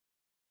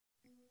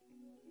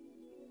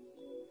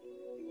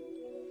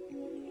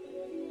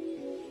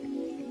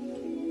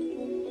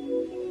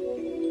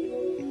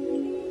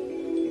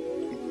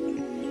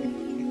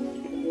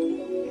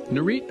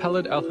Nurit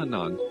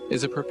Peled-Elhanan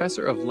is a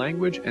professor of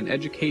language and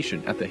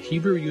education at the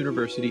Hebrew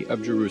University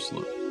of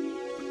Jerusalem.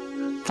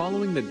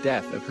 Following the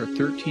death of her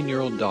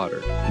 13-year-old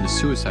daughter in a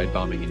suicide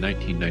bombing in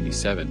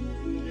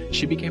 1997,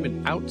 she became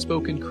an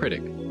outspoken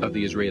critic of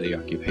the Israeli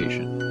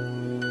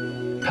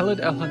occupation.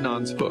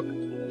 Peled-Elhanan's book,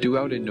 due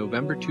out in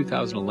November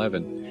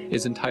 2011,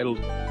 is entitled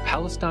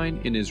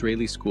Palestine in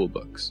Israeli School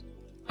Books: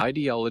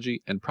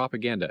 Ideology and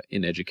Propaganda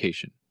in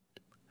Education.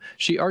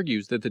 She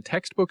argues that the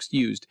textbooks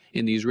used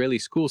in the Israeli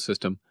school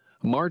system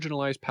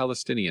marginalize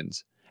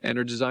Palestinians and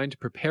are designed to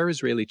prepare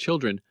Israeli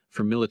children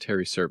for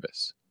military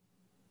service.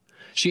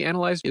 She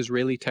analyzed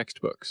Israeli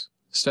textbooks,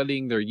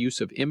 studying their use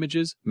of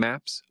images,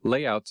 maps,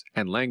 layouts,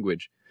 and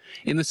language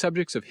in the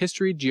subjects of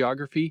history,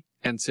 geography,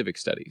 and civic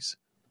studies.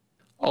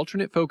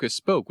 Alternate Focus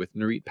spoke with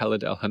Nurit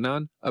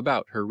Peled-Elhanan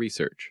about her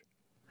research.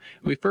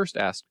 We first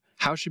asked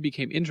how she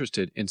became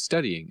interested in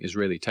studying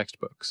Israeli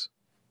textbooks.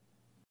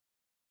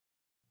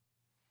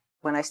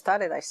 When I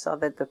started, I saw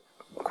that the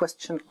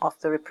question of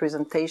the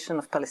representation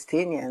of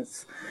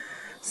Palestinians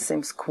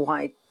seems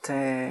quite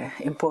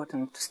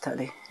important to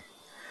study.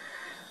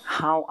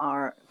 How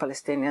are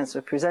Palestinians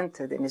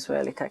represented in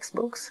Israeli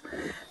textbooks?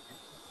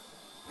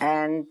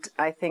 And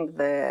I think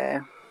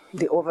the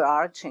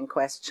overarching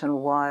question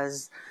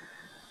was,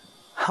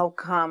 how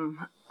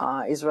come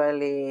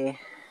Israeli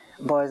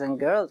boys and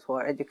girls who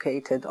are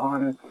educated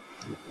on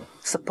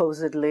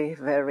supposedly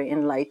very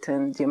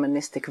enlightened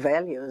humanistic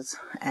values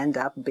end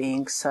up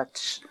being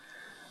such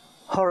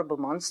horrible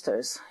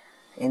monsters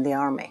in the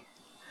army?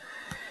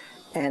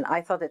 And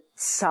I thought that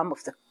some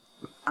of the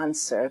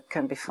answer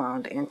can be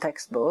found in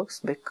textbooks,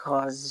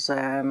 because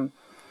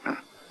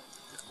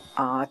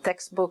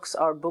textbooks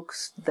are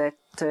books that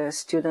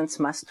students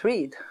must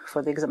read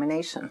for the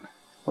examination,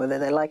 whether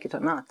they like it or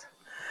not.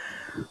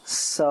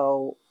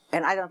 So,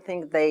 and I don't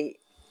think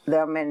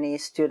there are many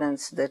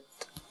students that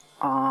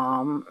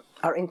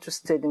are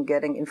interested in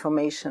getting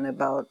information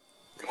about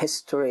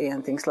history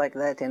and things like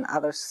that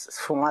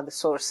from other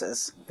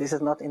sources. This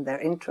is not in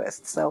their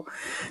interest. So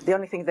the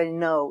only thing they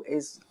know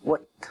is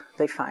what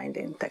they find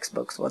in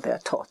textbooks, what they are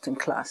taught in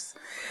class.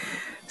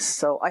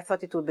 So I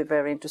thought it would be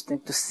very interesting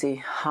to see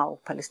how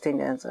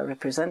Palestinians are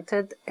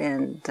represented,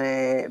 and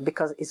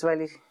because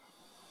Israeli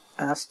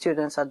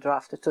students are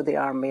drafted to the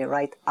army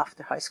right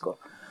after high school.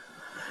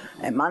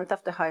 A month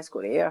after high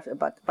school, a year after,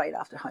 but right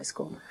after high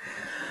school.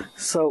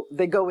 So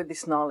they go with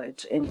this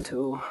knowledge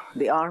into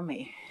the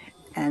army.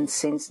 And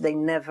since they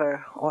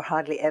never or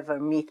hardly ever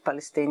meet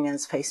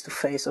Palestinians face to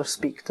face or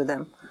speak to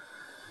them,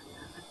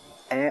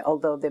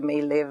 although they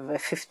may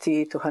live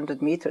 50 to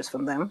 100 meters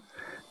from them,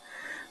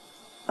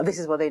 this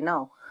is what they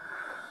know.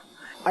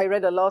 I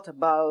read a lot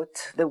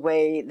about the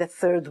way the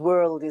third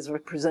world is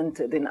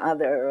represented in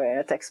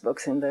other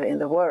textbooks in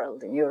the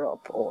world, in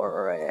Europe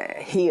or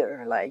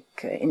here,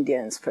 like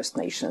Indians, First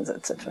Nations,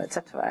 etc.,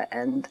 etc.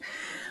 And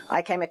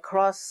I came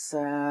across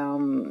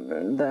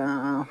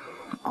the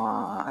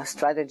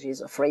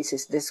strategies of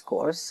racist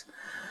discourse,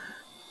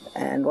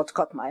 and what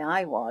caught my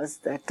eye was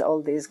that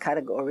all these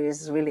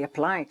categories really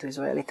apply to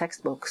Israeli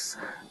textbooks.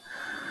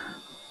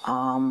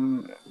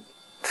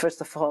 First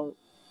of all,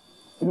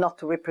 not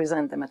to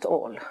represent them at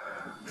all.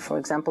 For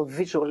example,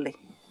 visually,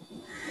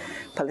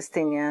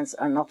 Palestinians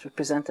are not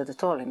represented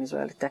at all in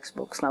Israeli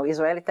textbooks. Now,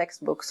 Israeli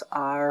textbooks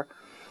are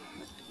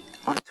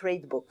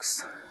trade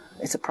books.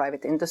 It's a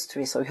private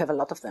industry, so you have a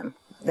lot of them.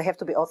 They have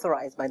to be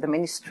authorized by the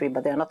ministry,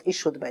 but they are not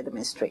issued by the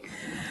ministry.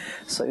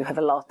 So you have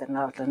a lot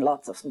and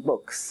lots of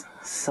books.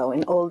 So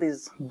in all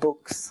these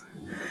books,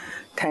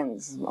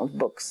 tens of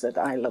books that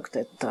I looked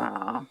at,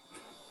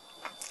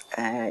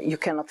 you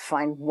cannot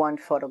find one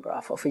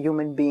photograph of a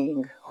human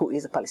being who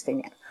is a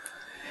Palestinian.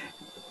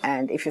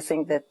 And if you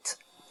think that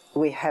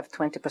we have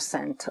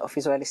 20% of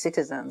Israeli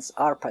citizens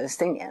are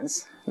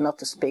Palestinians, not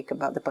to speak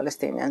about the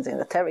Palestinians in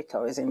the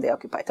territories, in the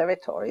occupied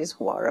territories,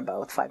 who are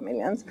about 5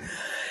 million,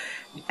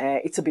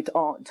 it's a bit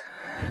odd.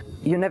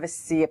 You never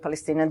see a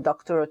Palestinian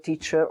doctor or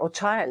teacher or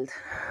child.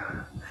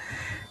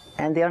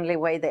 And the only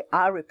way they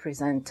are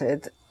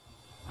represented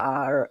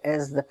are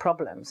as the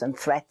problems and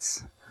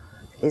threats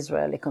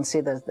Israel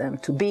considers them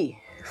to be.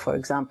 For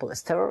example,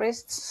 as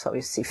terrorists, so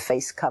you see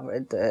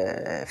face-covered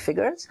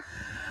figures,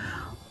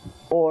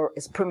 or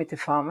as primitive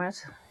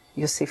farmers.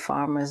 You see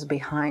farmers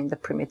behind the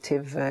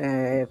primitive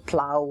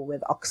plow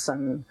with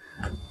oxen,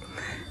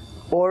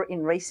 or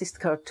in racist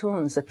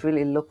cartoons that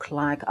really look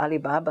like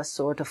Alibaba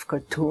sort of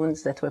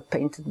cartoons that were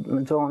painted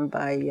and drawn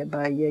by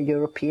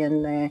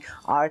European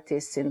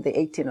artists in the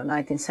 18th or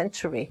 19th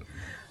century,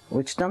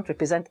 which don't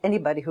represent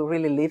anybody who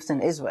really lives in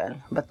Israel,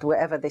 but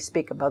wherever they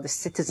speak about the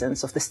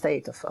citizens of the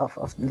state,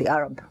 of the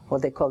Arab,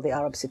 what they call the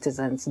Arab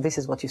citizens, this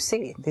is what you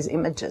see, these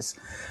images.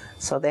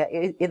 So they're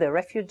either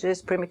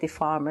refugees, primitive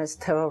farmers,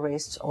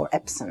 terrorists, or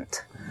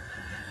absent.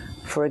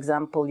 For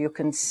example, you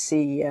can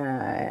see,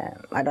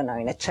 I don't know,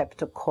 in a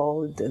chapter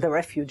called The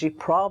Refugee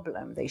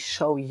Problem, they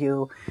show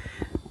you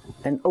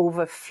an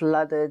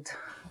over-flooded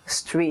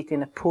street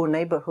in a poor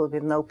neighborhood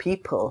with no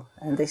people,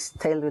 and they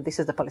tell you this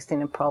is the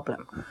Palestinian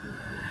problem.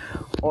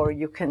 Or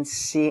you can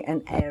see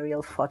an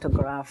aerial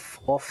photograph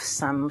of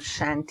some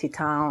shanty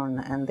town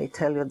and they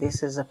tell you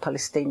this is a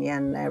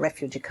Palestinian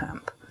refugee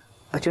camp.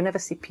 But you never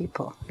see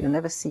people, you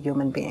never see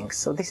human beings.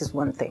 So this is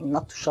one thing,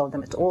 not to show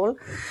them at all.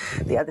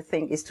 The other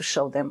thing is to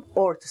show them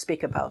or to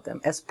speak about them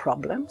as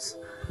problems.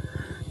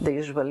 They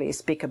usually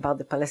speak about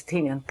the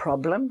Palestinian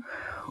problem,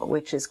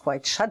 which is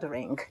quite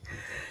shuddering,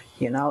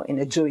 you know, in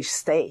a Jewish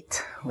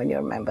state, when you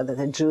remember that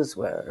the Jews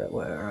were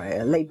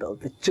labeled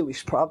the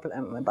Jewish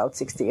problem about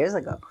 60 years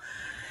ago.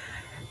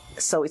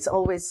 So it's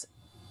always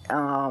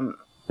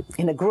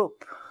in a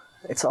group,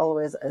 it's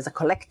always as a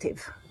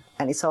collective,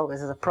 and it's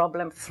always as a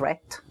problem,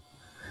 threat,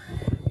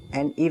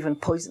 and even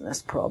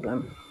poisonous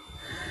problem.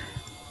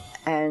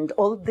 And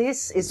all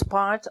this is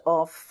part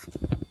of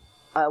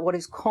what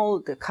is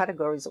called the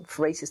categories of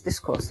racist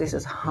discourse. This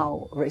is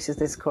how racist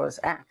discourse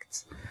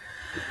acts,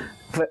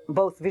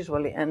 both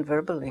visually and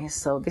verbally.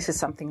 So this is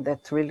something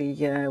that really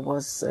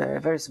was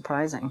very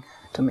surprising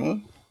to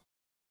me.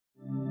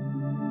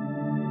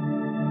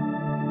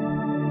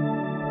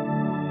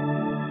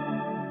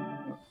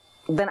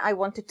 Then I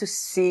wanted to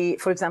see,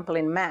 for example,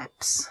 in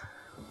maps.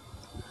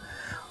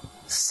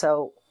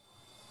 So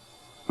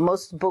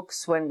most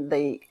books, when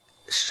they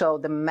show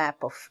the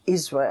map of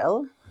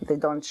Israel, they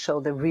don't show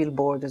the real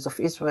borders of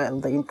Israel.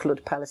 They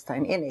include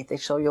Palestine in it. They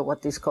show you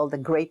what is called the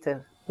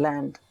greater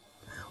land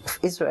of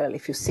Israel.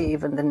 If you see,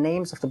 even the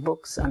names of the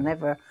books are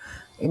never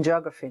in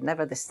geography,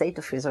 never the state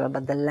of Israel,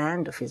 but the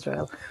land of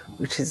Israel,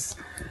 which is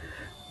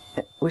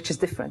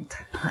different.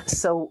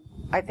 So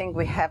I think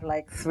we have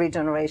like 3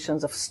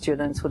 generations of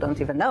students who don't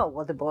even know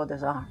what the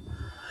borders are.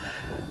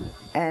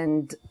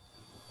 And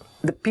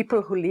the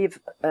people who live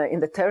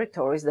in the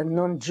territories, the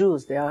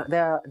non-Jews, they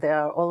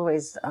are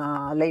always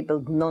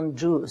labeled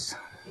non-Jews.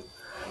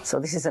 So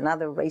this is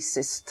another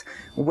racist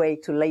way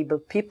to label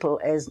people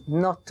as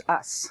not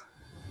us,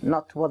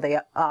 not what they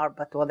are,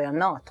 but what they are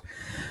not.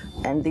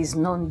 And these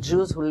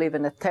non-Jews who live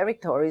in the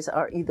territories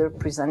are either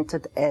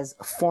presented as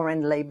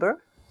foreign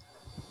labor,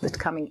 that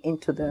coming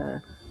into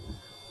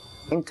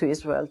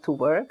Israel to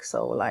work,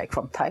 so like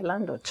from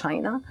Thailand or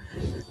China,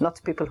 not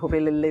people who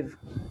really live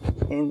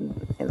in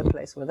the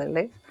place where they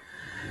live,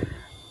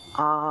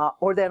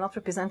 or they're not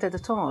represented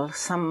at all.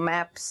 Some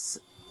maps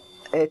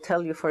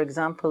tell you, for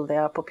example,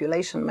 there are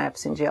population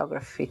maps in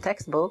geography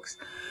textbooks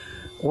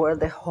where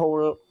the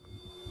whole,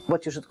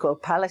 what you should call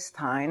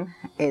Palestine,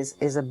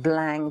 is a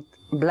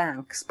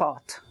blank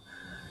spot,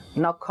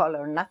 no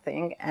color,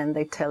 nothing, and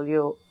they tell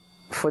you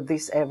for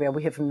this area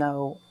we have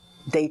no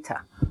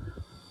data.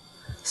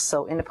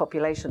 So in a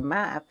population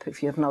map,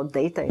 if you have no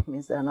data, it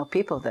means there are no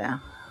people there.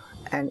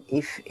 And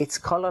if it's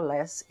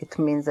colorless, it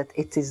means that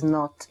it is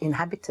not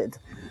inhabited.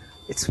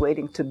 It's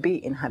waiting to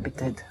be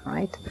inhabited,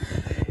 right?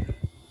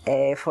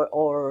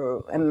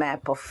 Or a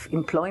map of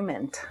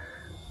employment.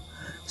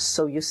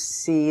 So you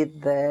see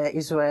the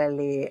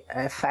Israeli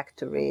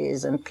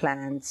factories and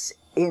plants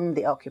in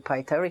the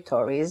occupied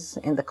territories,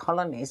 in the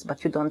colonies,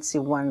 but you don't see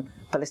one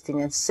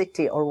Palestinian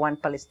city or one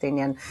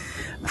Palestinian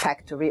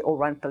factory or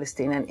one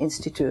Palestinian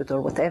institute or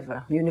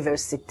whatever,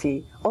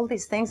 university. All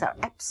these things are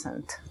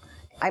absent.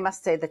 I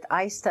must say that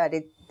I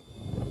studied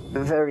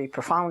very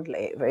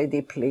profoundly, very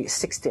deeply,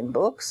 16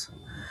 books,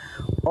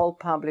 all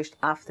published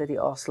after the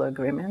Oslo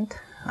Agreement.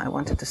 I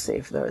wanted to see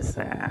if there was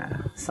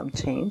some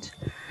change.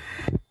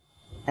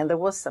 And there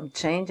was some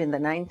change in the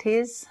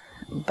 90s,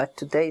 but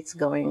today it's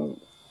going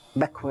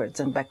backwards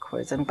and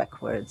backwards and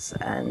backwards.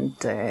 And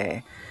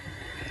the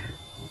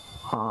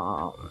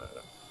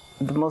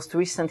most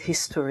recent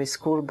history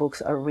school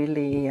books are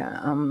really,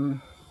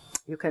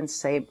 you can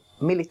say,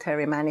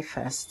 military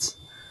manifests.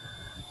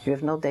 You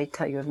have no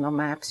data, you have no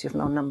maps, you have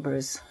no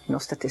numbers, no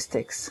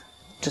statistics,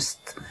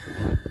 just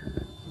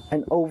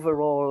an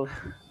overall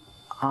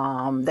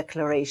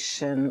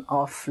declaration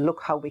of,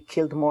 look how we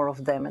killed more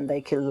of them and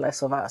they killed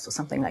less of us, or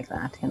something like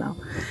that, you know.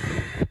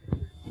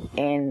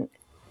 And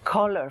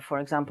color, for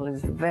example,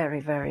 is very,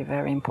 very,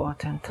 very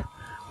important.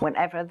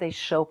 Whenever they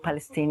show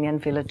Palestinian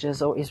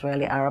villages or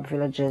Israeli Arab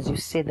villages, you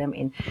see them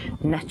in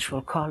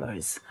natural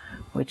colors,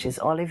 which is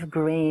olive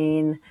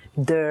green,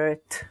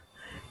 dirt,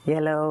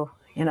 yellow,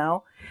 you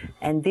know.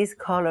 And these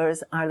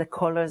colors are the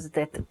colors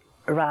that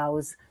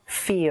rouse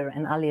fear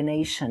and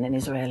alienation in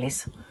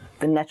Israelis,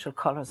 the natural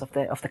colors of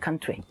the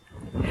country.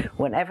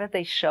 Whenever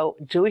they show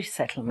Jewish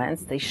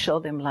settlements, they show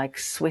them like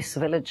Swiss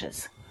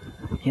villages,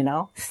 you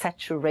know,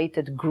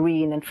 saturated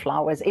green and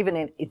flowers,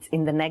 even it's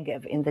in the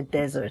Negev, in the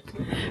desert.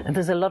 And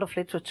there's a lot of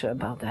literature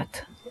about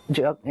that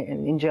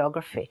in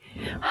geography,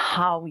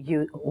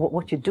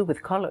 what you do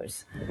with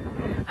colors,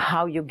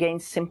 how you gain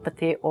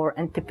sympathy or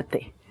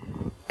antipathy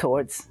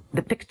towards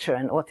the picture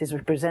and what is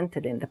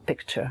represented in the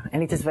picture.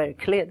 And it is very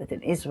clear that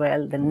in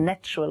Israel, the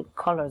natural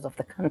colors of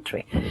the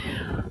country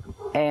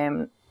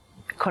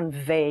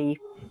convey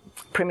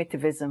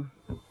primitivism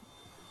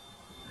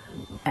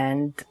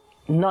and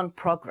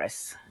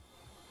non-progress.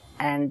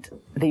 And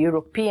the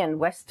European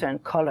Western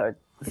colors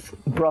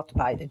brought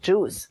by the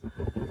Jews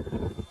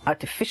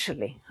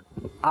artificially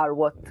are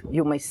what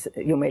you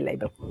may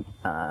label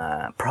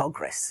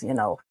progress, you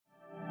know.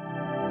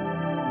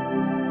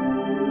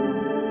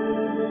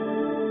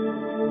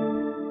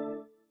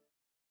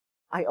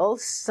 I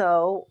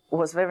also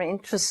was very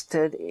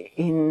interested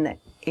in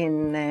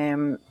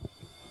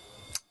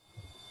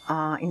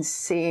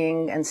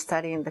seeing and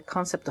studying the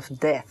concept of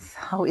death.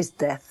 How is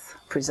death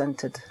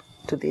presented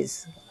to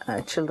these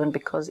children?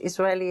 Because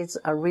Israelis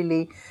are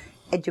really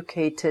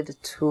educated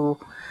to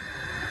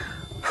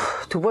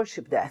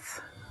worship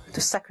death,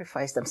 to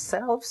sacrifice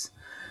themselves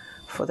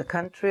for the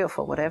country or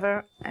for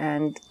whatever,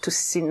 and to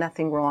see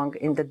nothing wrong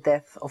in the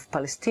death of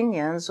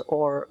Palestinians,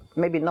 or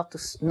maybe not to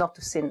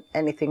see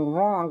anything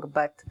wrong,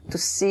 but to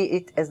see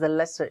it as the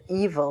lesser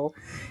evil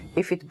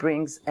if it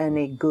brings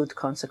any good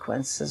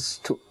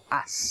consequences to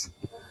us.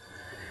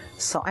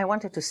 So I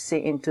wanted to see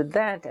into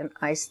that, and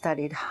I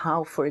studied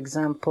how, for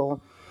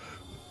example,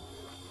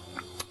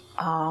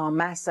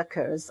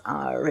 massacres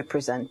are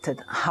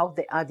represented, how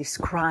they are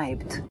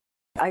described.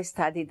 I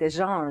studied the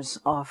genres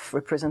of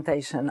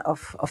representation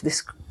of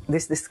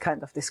this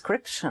kind of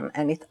description,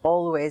 and it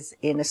always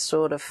in a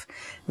sort of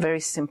very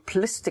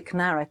simplistic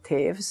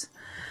narratives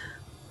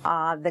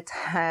that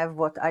have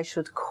what I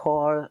should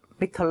call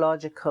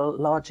mythological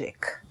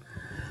logic.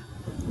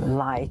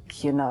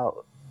 Like, you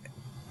know,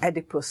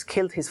 Oedipus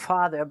killed his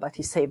father, but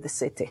he saved the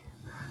city.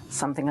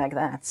 Something like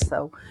that.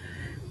 So,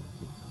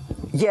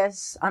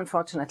 yes,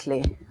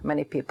 unfortunately,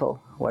 many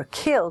people were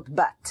killed,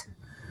 but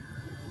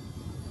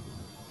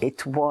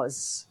it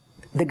was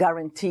the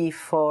guarantee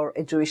for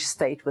a Jewish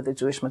state with a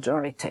Jewish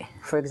majority.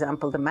 For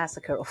example, the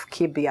massacre of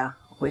Kibbia,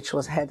 which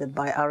was headed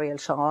by Ariel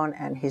Sharon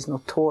and his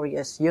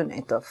notorious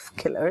unit of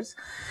killers,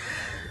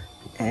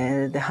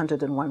 the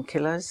 101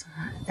 Killers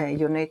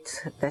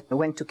unit that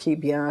went to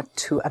Kibbia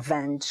to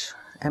avenge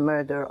a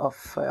murder of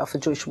a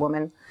Jewish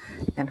woman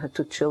and her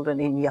 2 children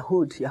in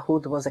Yahud.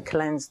 Yahud was a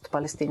cleansed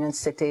Palestinian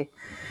city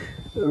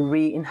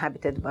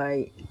re-inhabited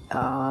by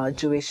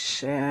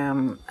Jewish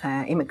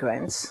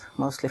immigrants,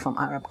 mostly from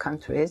Arab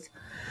countries.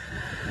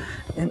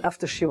 And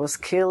after she was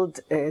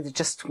killed, they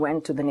just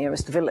went to the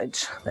nearest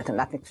village that had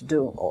nothing to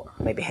do, or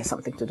maybe had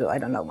something to do, I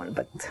don't know one,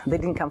 but they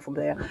didn't come from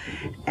there,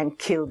 and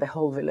killed the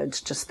whole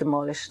village, just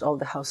demolished all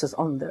the houses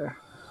on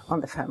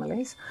the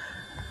families.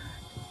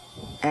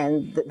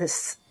 And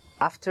this,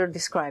 after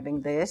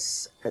describing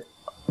this,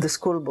 the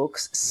school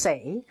books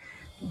say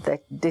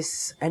that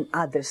this and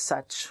other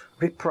such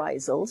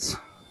reprisals,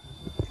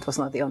 it was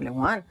not the only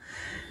one,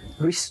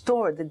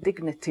 restored the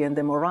dignity and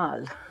the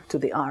morale to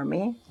the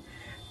army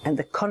and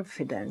the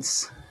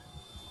confidence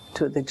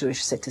to the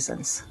Jewish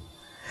citizens.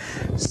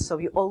 So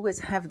you always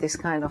have this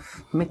kind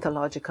of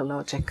mythological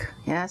logic,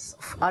 yes?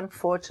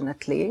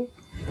 Unfortunately,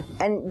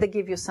 and they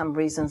give you some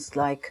reasons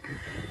like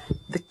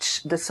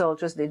the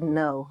soldiers didn't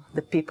know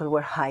the people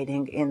were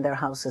hiding in their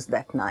houses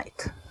that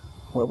night.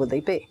 Where would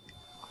they be?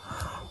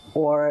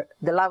 Or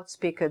the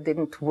loudspeaker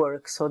didn't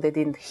work, so they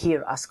didn't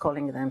hear us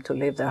calling them to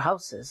leave their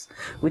houses,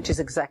 which is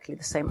exactly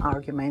the same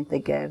argument they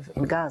gave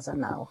in Gaza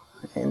now,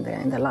 in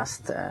the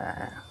last,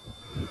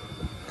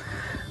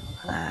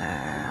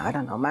 I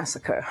don't know,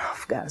 massacre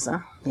of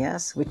Gaza.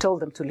 Yes, we told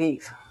them to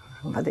leave,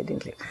 but they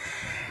didn't leave.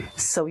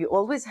 So you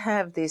always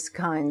have these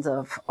kinds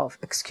of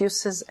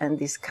excuses and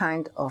this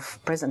kind of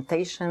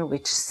presentation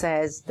which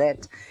says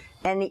that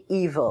any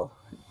evil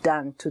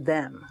done to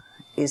them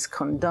is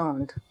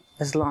condoned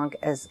as long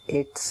as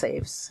it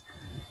saves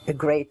a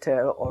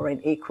greater or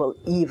an equal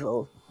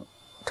evil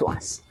to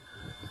us.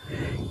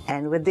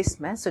 And with this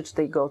message,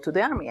 they go to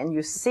the army, and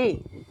you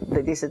see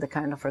that this is the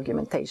kind of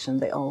argumentation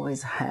they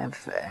always have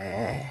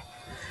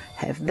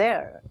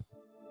there.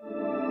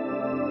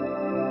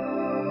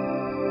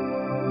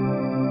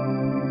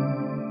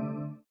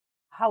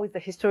 How is the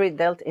history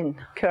dealt in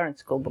current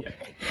school book?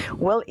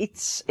 Well,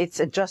 it's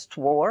a just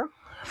war.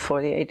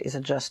 48 is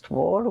a just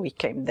war. We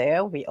came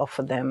there. We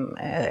offered them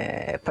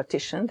a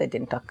partition. They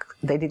did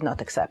not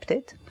accept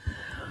it,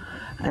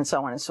 and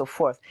so on and so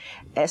forth.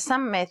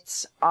 Some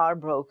myths are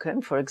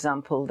broken. For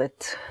example,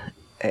 that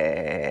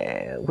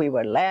we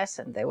were less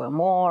and they were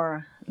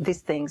more.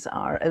 These things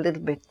are a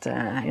little bit,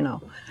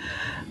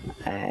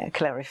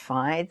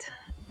 clarified.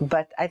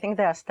 But I think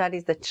there are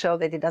studies that show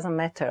that it doesn't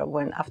matter.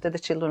 When after the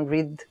children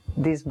read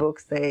these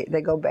books, they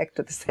go back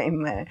to the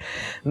same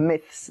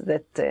myths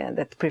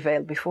that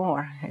prevailed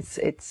before.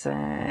 It's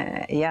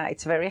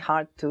very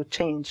hard to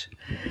change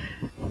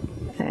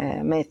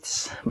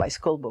myths by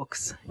school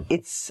books.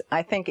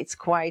 I think it's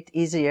quite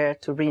easier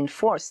to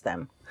reinforce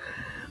them,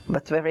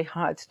 but very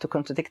hard to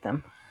contradict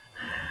them.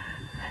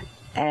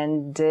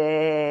 And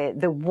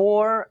the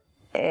war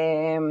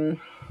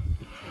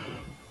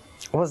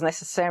was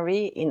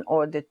necessary in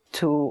order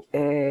to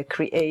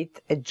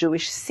create a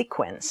Jewish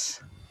sequence.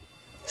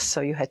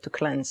 So you had to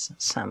cleanse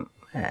some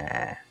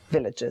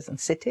villages and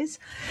cities,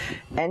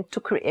 and to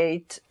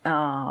create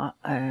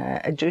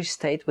a Jewish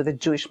state with a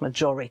Jewish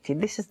majority.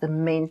 This is the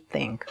main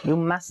thing. You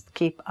must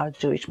keep our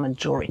Jewish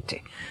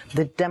majority.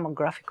 The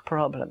demographic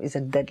problem is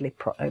a deadly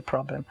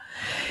problem.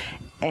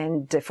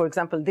 And for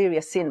example, Deir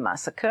Yassin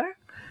massacre,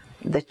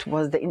 that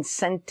was the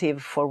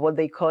incentive for what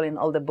they call in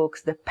all the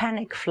books the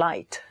panic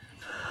flight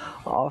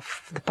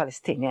of the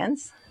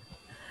Palestinians,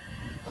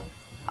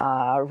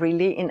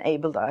 really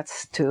enabled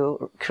us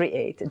to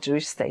create a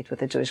Jewish state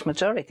with a Jewish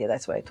majority.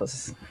 That's why it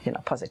was,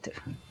 positive.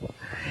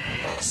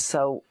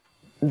 So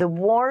the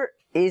war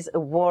is a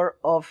war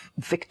of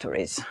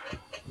victories.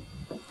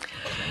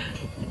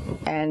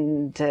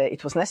 And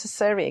it was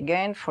necessary,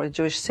 again, for a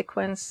Jewish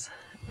sequence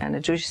and a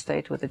Jewish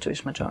state with a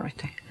Jewish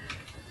majority.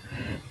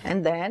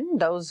 And then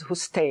those who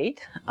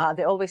stayed,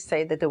 they always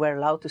say that they were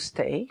allowed to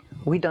stay.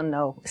 We don't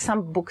know.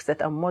 Some books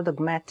that are more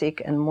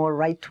dogmatic and more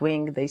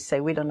right-wing, they say,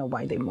 we don't know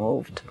why they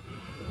moved.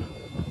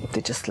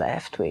 They just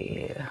left.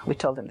 We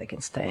told them they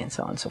can stay, and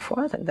so on and so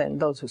forth. And then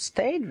those who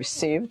stayed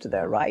received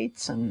their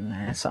rights,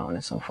 and so on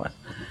and so forth.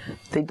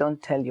 They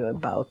don't tell you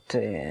about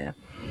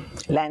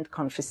land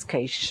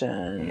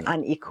confiscation,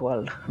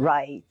 unequal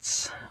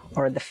rights,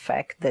 or the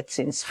fact that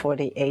since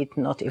 1948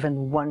 not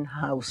even one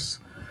house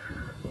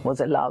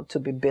was allowed to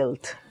be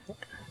built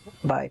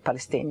by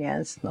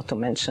Palestinians, not to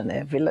mention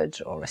a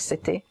village or a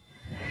city.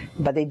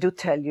 But they do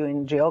tell you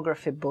in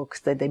geography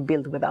books that they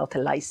build without a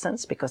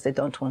license because they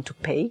don't want to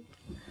pay,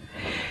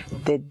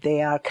 that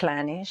they are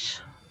clannish,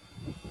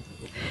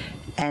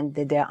 and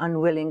that they are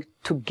unwilling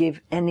to give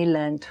any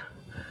land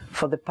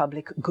for the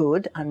public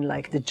good,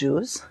 unlike the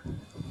Jews.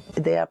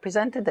 They are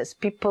presented as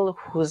people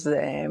whose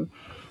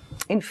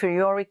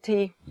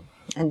inferiority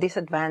and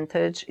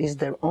disadvantage is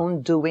their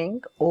own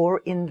doing or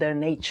in their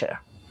nature.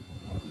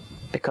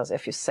 Because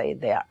if you say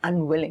they are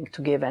unwilling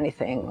to give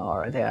anything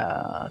or they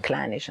are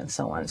clannish and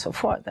so on and so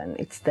forth, then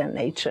it's their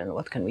nature, and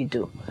what can we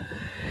do?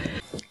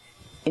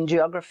 In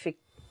geography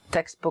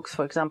textbooks,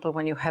 for example,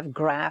 when you have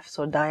graphs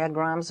or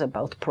diagrams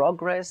about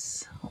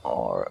progress,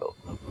 or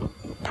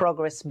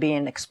progress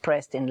being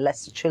expressed in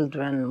less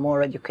children,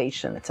 more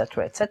education,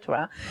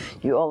 etc.,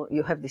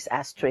 you have this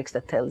asterisk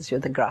that tells you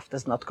the graph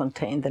does not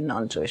contain the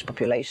non-Jewish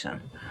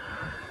population.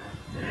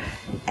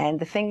 And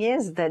the thing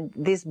is that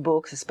these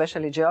books,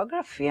 especially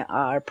geography,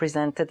 are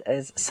presented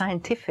as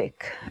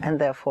scientific and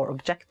therefore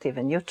objective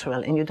and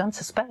neutral, and you don't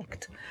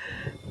suspect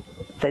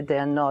that they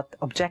are not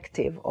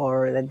objective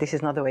or that this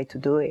is not the way to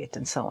do it,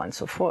 and so on and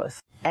so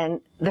forth.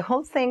 And the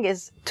whole thing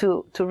is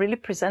to really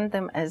present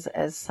them as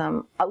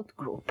some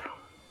outgroup.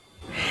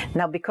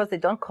 Now, because they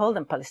don't call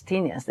them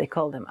Palestinians, they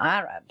call them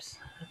Arabs.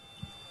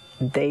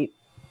 They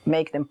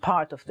make them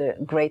part of the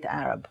great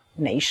Arab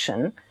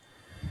nation,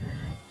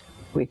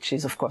 which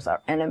is, of course,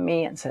 our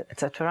enemy,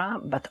 etc.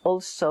 But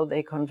also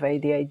they convey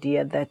the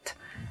idea that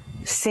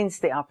since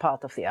they are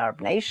part of the Arab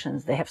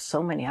nations, they have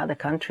so many other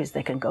countries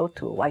they can go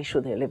to. Why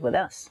should they live with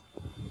us?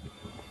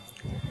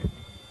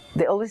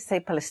 They always say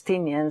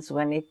Palestinians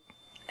when it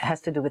has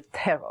to do with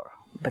terror,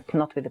 but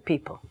not with the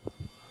people,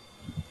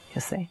 you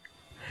see?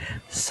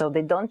 So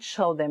they don't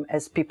show them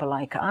as people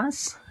like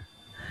us,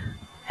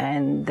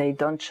 and they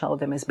don't show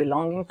them as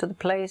belonging to the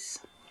place.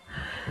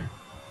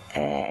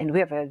 And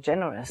we are very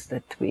generous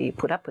that we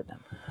put up with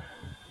them.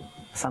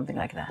 Something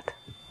like that.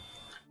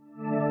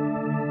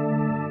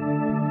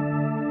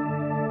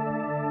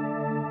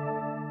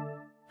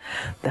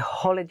 The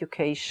whole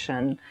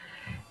education,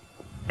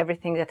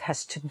 everything that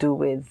has to do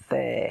with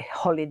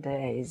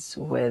holidays,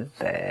 with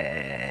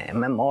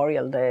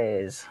memorial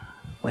days,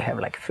 we have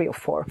like 3 or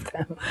 4 of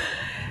them,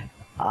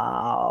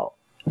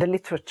 the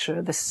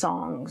literature, the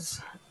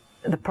songs,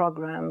 the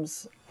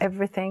programs,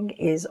 everything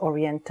is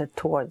oriented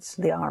towards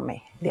the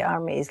army. The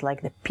army is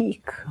like the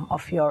peak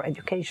of your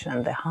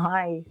education, the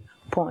high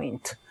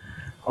point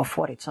of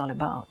what it's all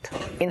about.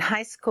 In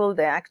high school,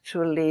 they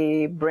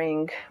actually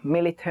bring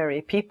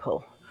military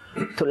people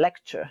to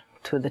lecture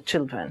to the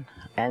children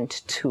and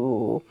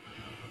to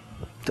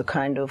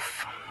kind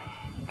of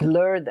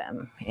lure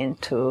them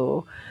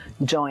into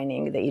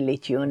joining the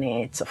elite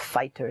units of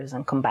fighters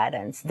and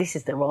combatants. This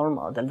is the role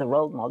model. The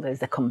role model is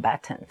the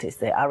combatant, is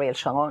the Ariel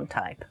Sharon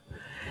type.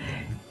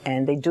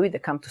 And they do it, they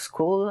come to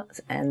school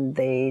and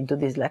they do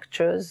these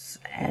lectures,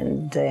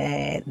 and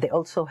they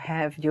also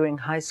have during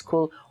high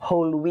school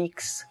whole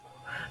weeks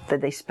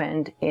that they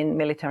spend in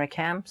military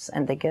camps,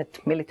 and they get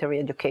military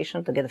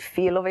education to get a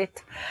feel of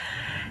it.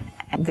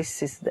 And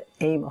this is the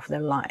aim of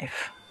their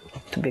life,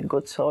 to be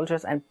good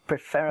soldiers and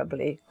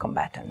preferably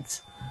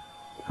combatants.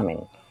 I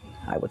mean,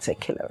 I would say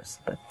killers,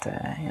 but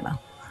you know.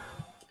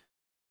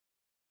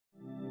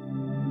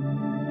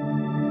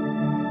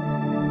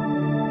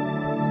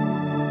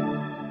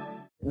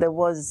 There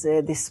was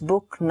this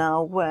book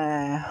now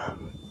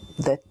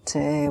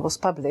that was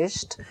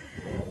published,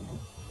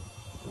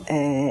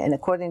 and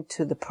according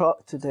to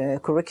the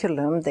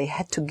curriculum, they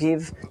had to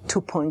give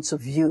 2 points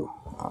of view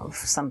of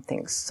some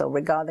things. So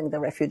regarding the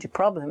refugee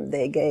problem,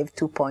 they gave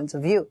 2 points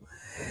of view.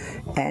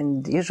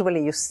 And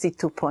usually you see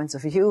 2 points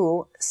of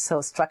view,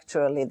 so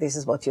structurally this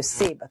is what you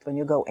see, but when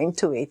you go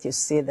into it, you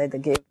see that they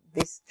gave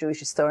this Jewish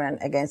historian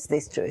against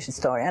this Jewish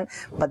historian,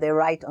 but they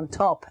write on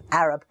top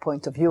Arab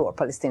point of view or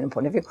Palestinian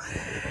point of view.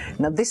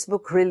 Now this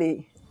book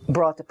really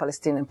brought a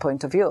Palestinian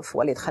point of view of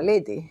Walid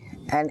Khalidi,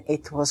 and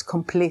it was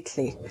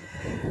completely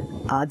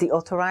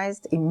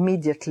deauthorized,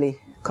 immediately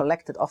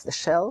collected off the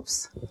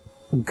shelves,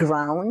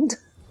 ground,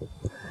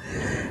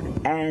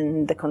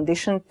 and the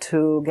condition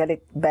to get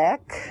it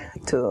back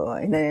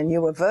in a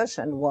newer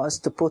version, was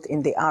to put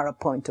in the Arab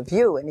point of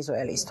view an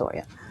Israeli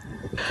historian.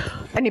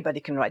 Anybody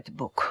can write a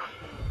book.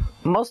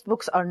 Most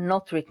books are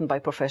not written by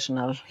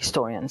professional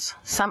historians.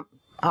 Some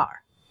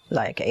are,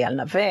 like Eyal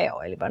Naveh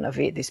or Eli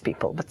Bar-Navi, these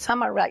people. But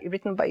some are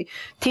written by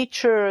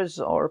teachers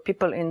or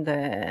people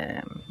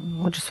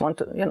who just want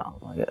to,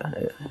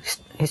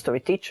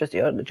 history teachers,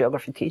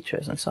 geography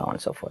teachers, and so on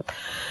and so forth.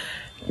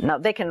 Now,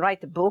 they can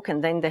write a book,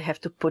 and then they have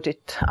to put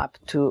it up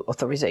to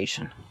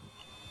authorization.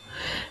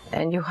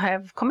 And you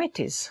have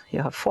committees.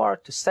 You have 4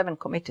 to 7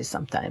 committees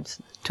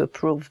sometimes to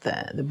approve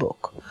the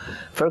book.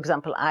 For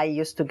example, I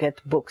used to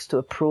get books to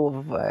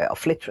approve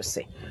of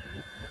literacy.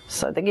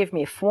 So they give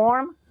me a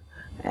form,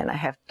 and I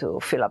have to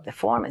fill up the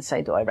form and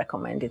say, do I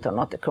recommend it or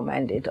not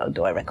recommend it, or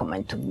do I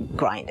recommend to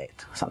grind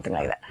it, something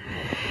like that.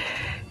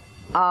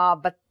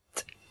 But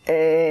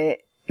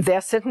there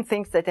are certain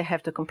things that they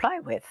have to comply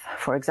with.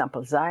 For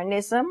example,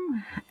 Zionism,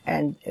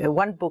 and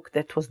one book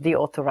that was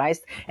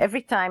deauthorized.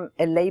 Every time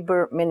a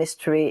labor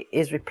ministry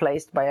is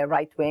replaced by a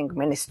right-wing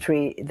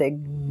ministry, they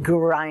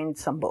grind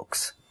some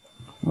books.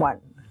 One,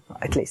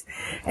 at least.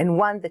 And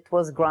one that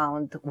was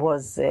ground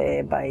was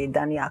by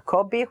Dan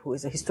Yacobi, who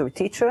is a history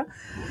teacher.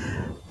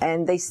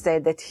 And they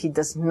said that he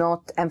does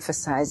not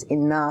emphasize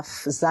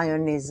enough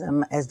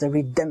Zionism as the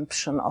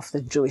redemption of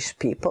the Jewish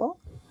people.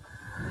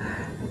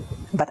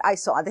 But I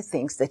saw other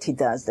things that he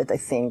does that I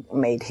think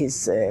made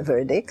his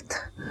verdict.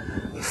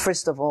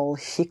 First of all,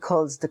 he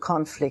calls the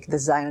conflict the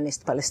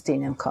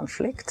Zionist-Palestinian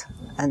conflict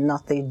and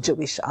not the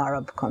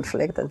Jewish-Arab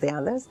conflict as the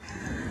others.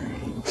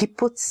 He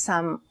puts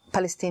some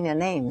Palestinian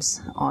names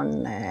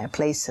on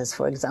places.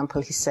 For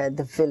example, he said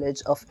the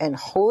village of En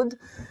Hod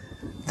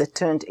that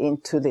turned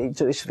into the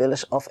Jewish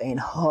village of Ein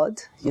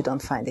Hod. You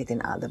don't find it in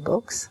other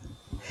books.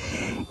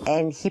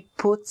 And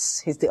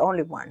he's the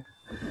only one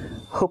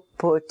who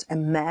put a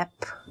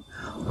map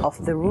of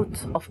the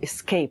route of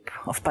escape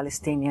of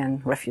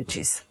Palestinian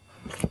refugees.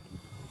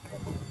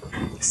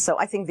 So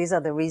I think these are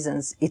the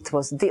reasons it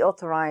was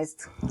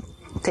deauthorized,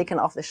 taken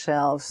off the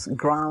shelves,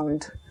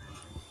 ground.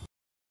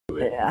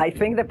 I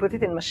think they put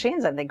it in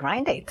machines and they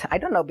grind it. I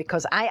don't know,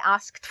 because I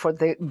asked for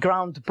the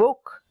ground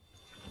book,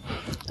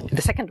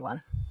 the second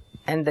one,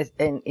 and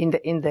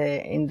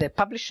in the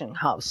publishing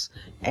house,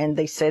 and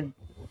they said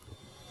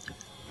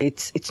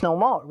it's no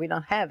more. We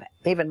don't have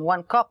even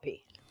one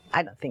copy.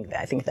 I think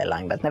they're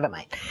lying, but never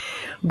mind.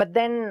 But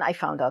then I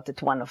found out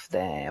that one of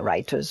the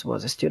writers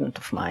was a student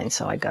of mine,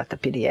 so I got a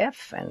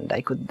PDF and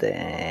I could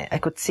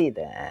see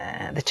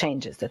the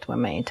changes that were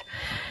made.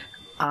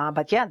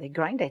 But yeah, they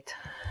grind it,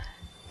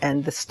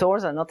 and the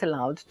stores are not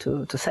allowed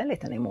to sell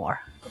it anymore.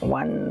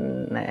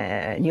 One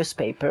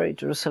newspaper,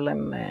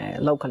 Jerusalem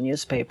local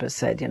newspaper,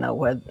 said,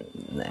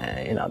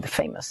 the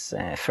famous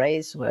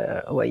phrase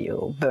where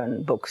you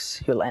burn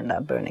books, you'll end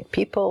up burning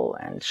people,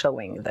 and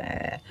showing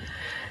the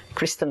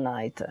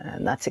Kristallnacht,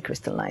 Nazi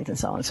Kristallnacht, and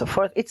so on and so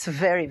forth. It's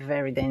very,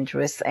 very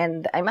dangerous.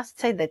 And I must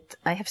say that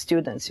I have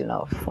students,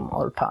 from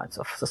all parts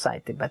of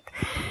society, but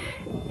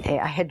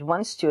I had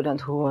one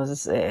student who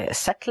was a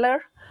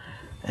settler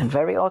and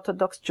very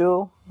Orthodox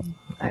Jew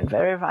and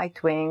very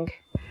right-wing.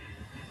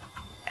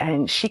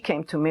 And she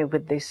came to me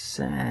with this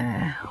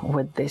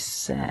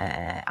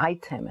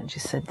item, and she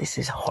said, "This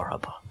is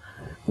horrible.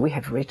 We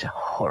have reached a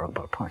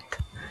horrible point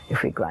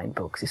if we grind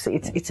books." You see,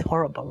 it's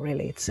horrible,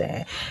 really. It's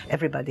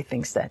everybody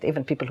thinks that,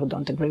 even people who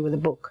don't agree with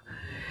the book.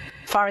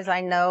 As far as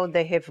I know,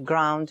 they have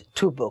ground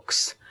 2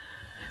 books.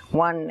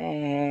 One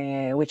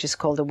which is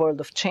called The World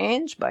of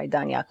Change by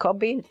Dan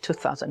Yacobi,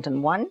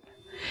 2001.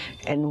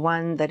 And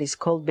one that is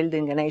called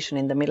Building a Nation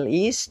in the Middle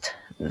East,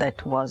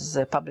 that was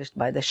published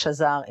by the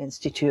Shazar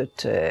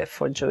Institute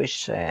for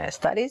Jewish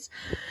Studies.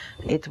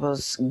 It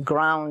was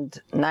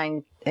ground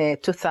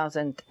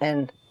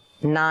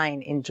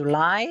 2009 in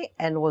July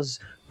and was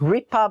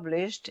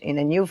republished in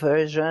a new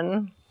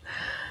version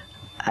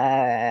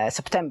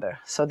September.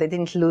 So they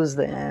didn't lose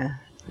the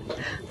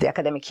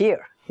academic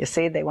year. You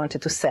see, they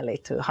wanted to sell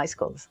it to high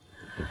schools.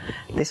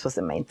 This was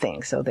the main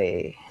thing. So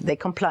they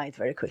complied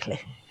very quickly.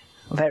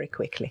 Very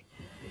quickly.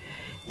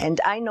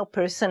 And I know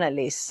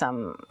personally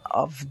some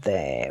of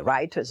the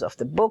writers of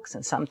the books,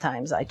 and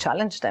sometimes I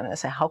challenge them and I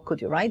say, "How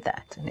could you write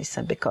that?" And he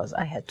said, "Because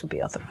I had to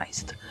be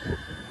authorized.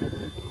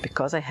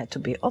 Because I had to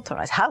be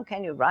authorized. How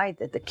can you write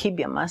that the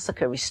Kibbutz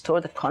massacre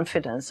restored the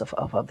confidence of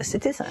the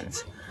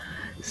citizens?"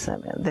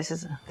 So this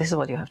is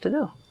what you have to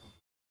do.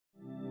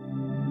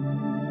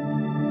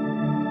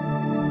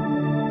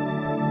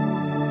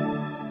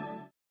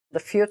 The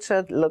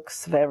future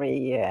looks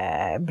very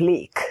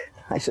bleak,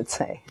 I should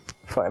say,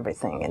 for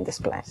everything in this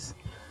place.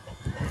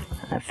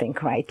 I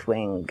think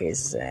right-wing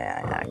is,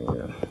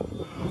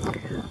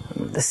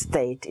 the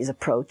state is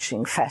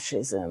approaching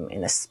fascism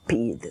in a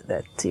speed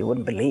that you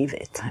wouldn't believe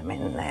it. I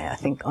mean, I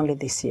think only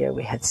this year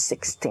we had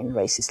 16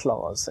 racist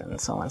laws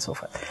and so on and so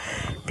forth.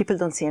 People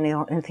don't see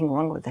anything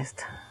wrong with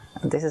it.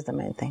 And this is the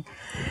main thing.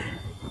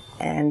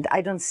 And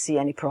I don't see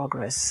any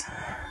progress.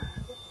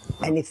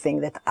 Anything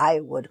that I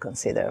would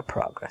consider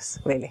progress.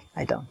 Really,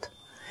 I don't.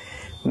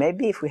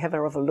 Maybe if we have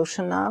a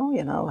revolution now,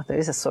 you know, there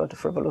is a sort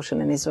of revolution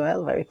in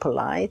Israel, very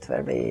polite,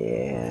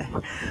 very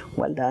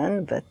well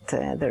done, but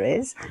there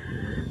is.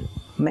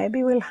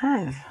 Maybe we'll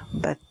have,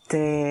 but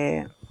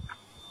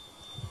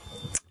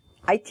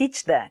I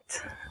teach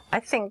that. I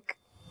think,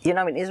 you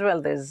know, in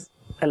Israel there's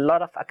a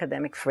lot of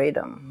academic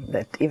freedom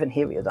that even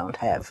here you don't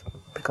have,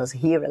 because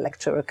here a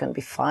lecturer can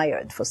be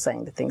fired for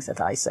saying the things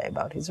that I say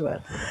about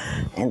Israel,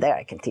 and there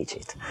I can teach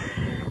it.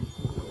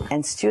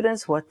 And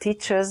students who are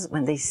teachers,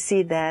 when they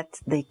see that,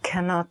 they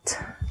cannot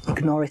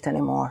ignore it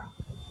anymore.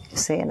 You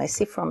see, and I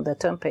see from the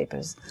term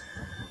papers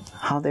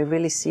how they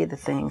really see the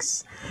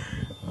things.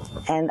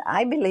 And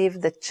I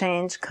believe that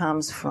change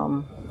comes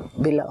from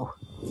below,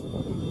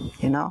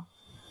 you know,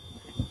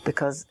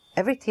 because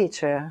every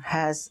teacher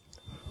has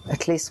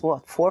at least,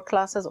 4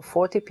 classes of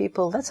 40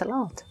 people? That's a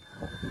lot.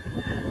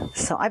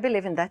 So I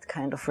believe in that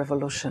kind of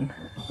revolution.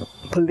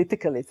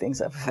 Politically,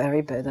 things are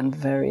very bad and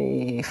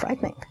very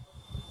frightening.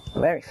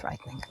 Very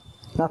frightening.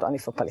 Not only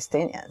for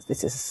Palestinians,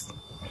 this is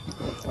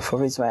for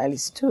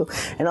Israelis too.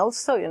 And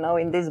also, you know,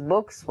 in these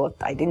books, what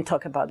I didn't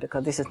talk about,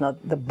 because this is not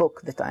the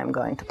book that I'm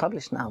going to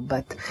publish now,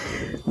 but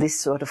this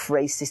sort of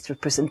racist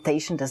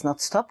representation does not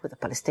stop with the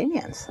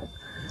Palestinians.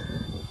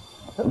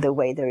 The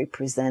way they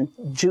represent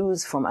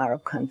Jews from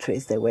Arab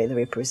countries, the way they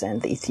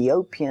represent the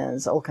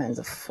Ethiopians, all kinds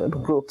of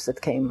groups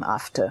that came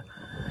after,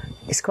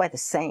 is quite the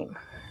same,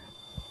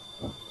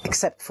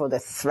 except for the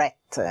threat,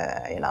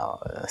 you know,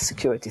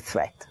 security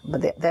threat,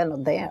 but they're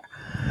not there.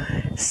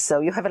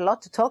 So you have a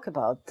lot to talk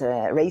about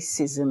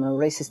racism or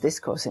racist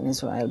discourse in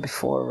Israel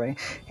before,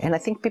 and I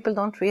think people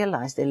don't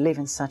realize they live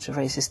in such a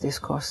racist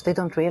discourse. They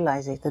don't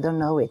realize it, they don't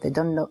know it, they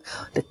don't know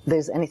that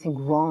there's anything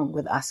wrong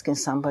with asking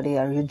somebody,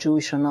 are you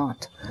Jewish or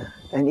not?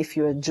 And if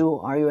you're a Jew,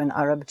 are you an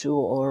Arab Jew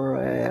or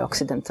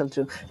Occidental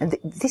Jew? And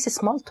this is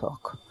small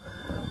talk.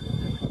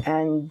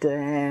 And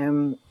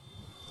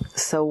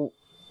so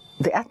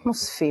the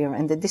atmosphere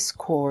and the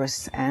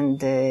discourse and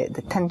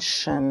the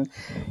tension,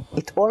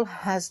 it all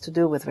has to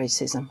do with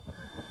racism,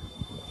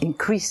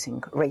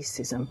 increasing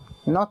racism,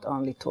 not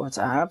only towards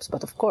Arabs,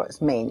 but of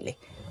course mainly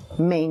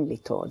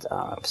towards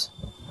Arabs.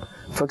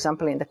 For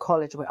example, in the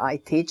college where I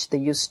teach, they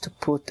used to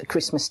put a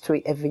Christmas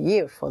tree every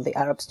year for the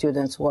Arab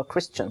students who are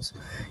Christians.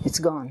 It's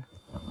gone.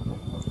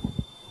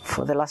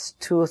 For the last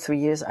 2 or 3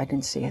 years, I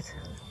didn't see it.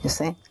 You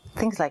see?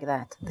 Things like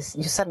that.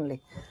 You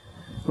suddenly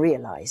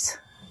realize.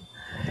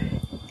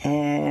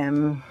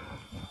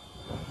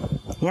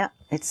 Yeah,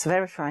 it's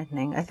very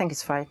frightening. I think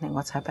it's frightening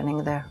what's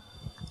happening there.